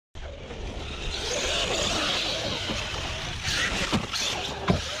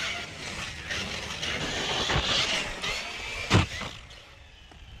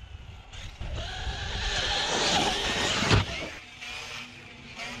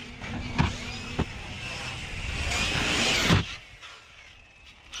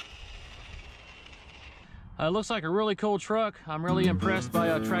Looks like a really cool truck. I'm really impressed by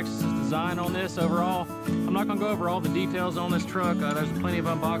Traxxas' design on this overall. I'm not gonna go over all the details on this truck. There's plenty of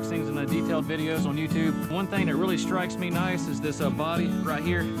unboxings and detailed videos on YouTube. One thing that really strikes me nice is this body right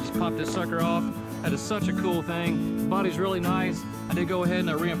here. Just pop this sucker off. That is such a cool thing. The body's really nice. I did go ahead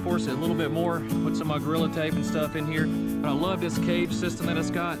and reinforce it a little bit more, put some Gorilla Tape and stuff in here. But I love this cage system that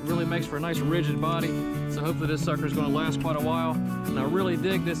it's got. It really makes for a nice rigid body. So hopefully this sucker is going to last quite a while. And I really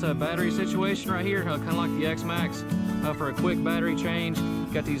dig this battery situation right here, kind of like the X-Max for a quick battery change.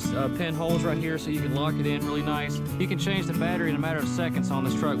 Got these pin holes right here so you can lock it in really nice. You can change the battery in a matter of seconds on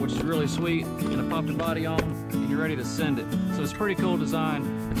this truck, which is really sweet. You're gonna pop the body on and you're ready to send it. So it's a pretty cool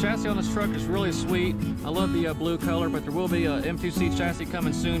design. The chassis on this truck is really sweet. I love the blue color, but there will be a M2C chassis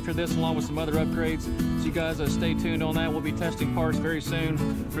coming soon for this, along with some other upgrades. So you guys stay tuned on that. We'll be testing parts very soon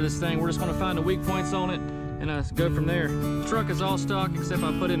for this thing. We're just gonna find the weak points on it and go from there. The truck is all stock, except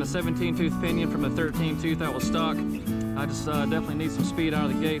I put in a 17-tooth pinion from a 13-tooth that was stock. I just definitely need some speed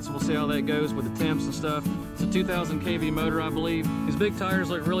out of the gate, so we'll see how that goes with the temps and stuff. It's a 2000 kV motor, I believe. These big tires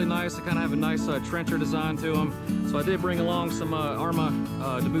look really nice. They kind of have a nice trencher design to them. So I did bring along some Arma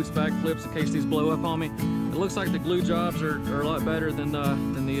DeBoots back flips in case these blow up on me. It looks like the glue jobs are a lot better than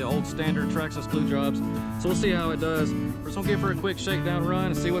the old standard Traxxas glue jobs. So we'll see how it does. We're just gonna give her a quick shakedown run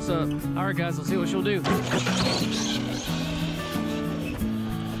and see what's up. All right, guys, let's see what she'll do.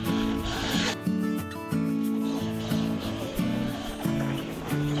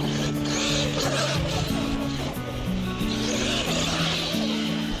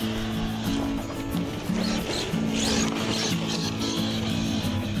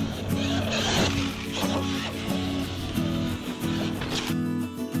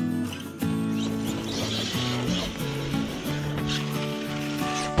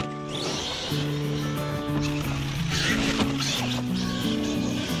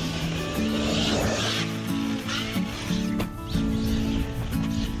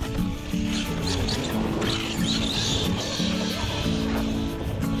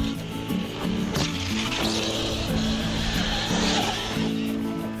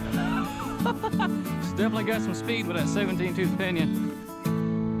 Definitely got some speed with that 17-tooth pinion.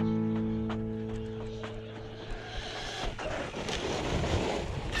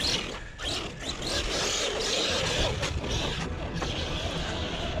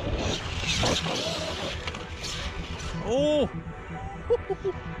 Oh!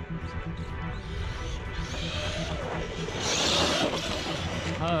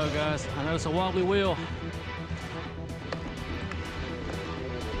 Oh, guys, I know it's a wobbly wheel.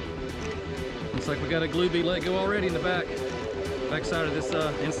 Looks like we got a glue bead let go already in the back side of this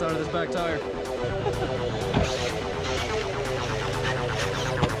inside of this back tire.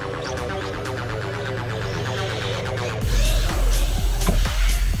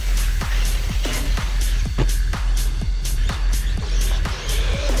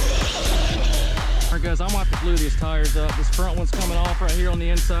 All right, guys, I'm gonna have to glue these tires up. This front one's coming off right here on the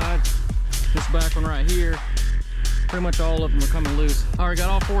inside. This back one right here. Pretty much all of them are coming loose. All right, got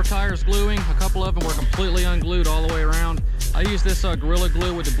all 4 tires gluing. A couple of them were completely unglued all the way around. I use this Gorilla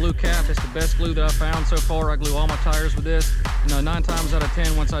Glue with the blue cap. It's the best glue that I've found so far. I glue all my tires with this. 9 times out of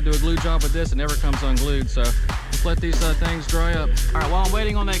 10, once I do a glue job with this, it never comes unglued. So let's let these things dry up. All right, while I'm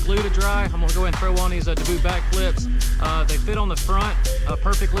waiting on that glue to dry, I'm gonna go ahead and throw on these DeBoot back flips. They fit on the front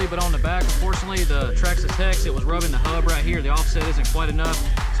perfectly, but on the back, unfortunately, the Traxxas Hex, it was rubbing the hub right here. The offset isn't quite enough.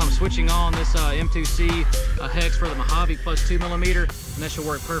 So I'm switching on this M2C Hex for the Mojave plus 2mm, and that should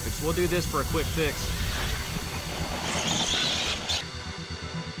work perfect. So we'll do this for a quick fix.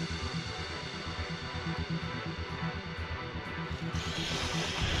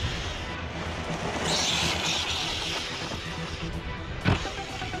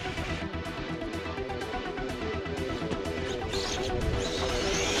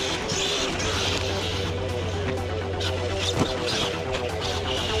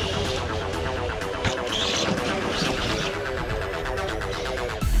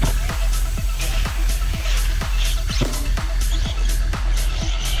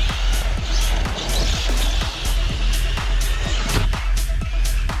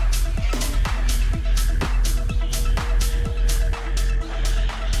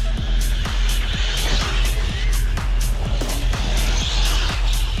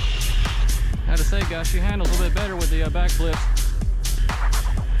 She handles a little bit better with the back flips.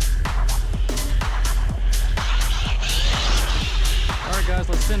 All right, guys,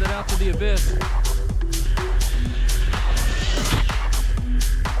 let's send it out to the abyss.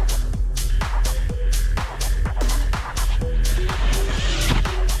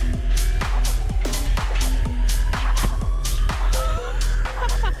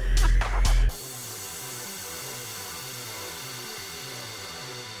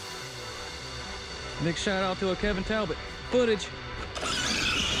 Big shout out to Kevin Talbot. Footage.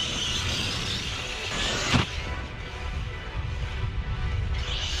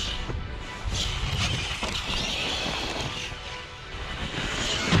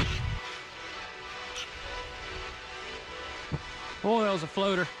 Boy, that was a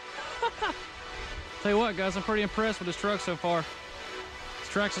floater. Tell you what, guys, I'm pretty impressed with this truck so far. This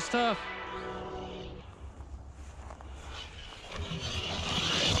Traxxas tough.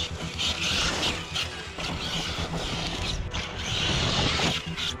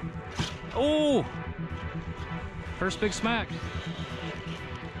 Oh! First big smack.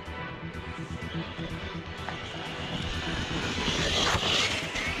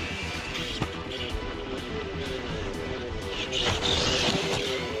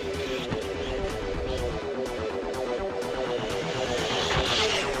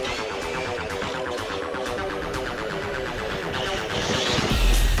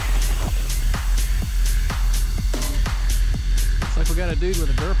 We got a dude with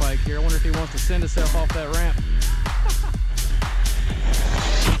a dirt bike here. I wonder if he wants to send himself off that ramp.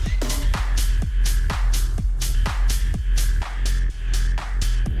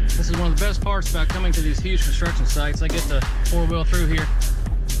 This is one of the best parts about coming to these huge construction sites. I get to four-wheel through here.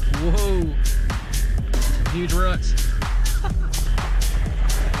 Whoa! Some huge ruts.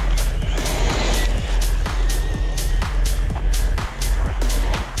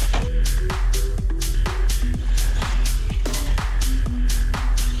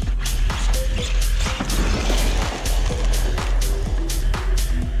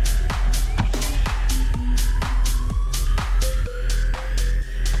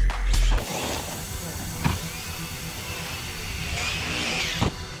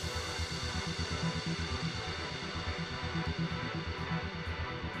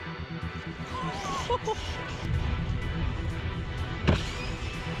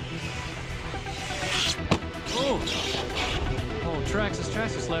 Oh,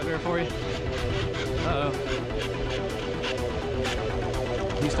 Traxxas slap there for you. Uh-oh.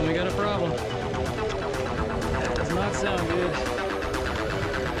 Houston, we got a problem. That does not sound good.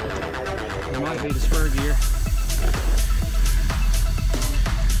 It might be the spur gear.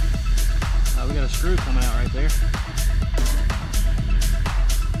 We got a screw coming out right there.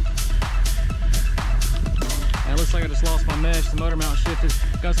 And it looks like I just lost my mesh. The motor mount shifted.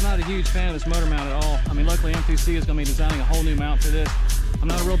 Guys, I'm not a huge fan of this motor mount at all. I mean, luckily M2C is going to be designing a whole new mount for this. I'm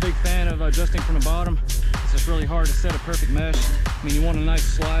not a real big fan of adjusting from the bottom. It's just really hard to set a perfect mesh. I mean, you want a nice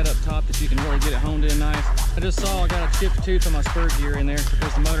slide up top that you can really get it honed in nice. I just saw I got a chipped tooth on my spur gear in there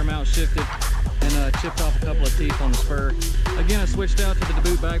because the motor mount shifted and chipped off a couple of teeth on the spur. Again, I switched out to the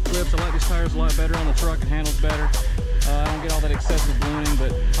debut back flips. I like these tires a lot better on the truck. It handles better. I don't get all that excessive ballooning,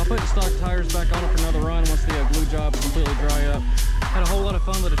 but I'll put the stock tires back on it for another run once the glue jobs completely dry up. Had a whole lot of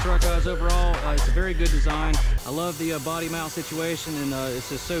fun with the truck, guys. Overall, it's a very good design. I love the body mount situation, and it's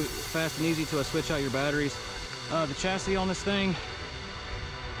just so fast and easy to switch out your batteries. The chassis on this thing,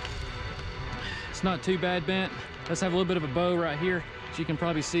 it's not too bad bent. Let's have a little bit of a bow right here, as you can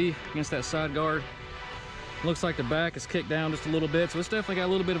probably see against that side guard. Looks like the back is kicked down just a little bit, so it's definitely got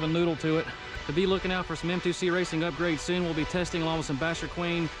a little bit of a noodle to it. To be looking out for some M2C racing upgrades soon. We'll be testing along with some Basher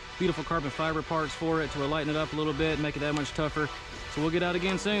Queen, beautiful carbon fiber parts for it to lighten it up a little bit and make it that much tougher. So we'll get out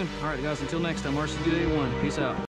again soon. All right, guys, until next time, RCD1. Peace out.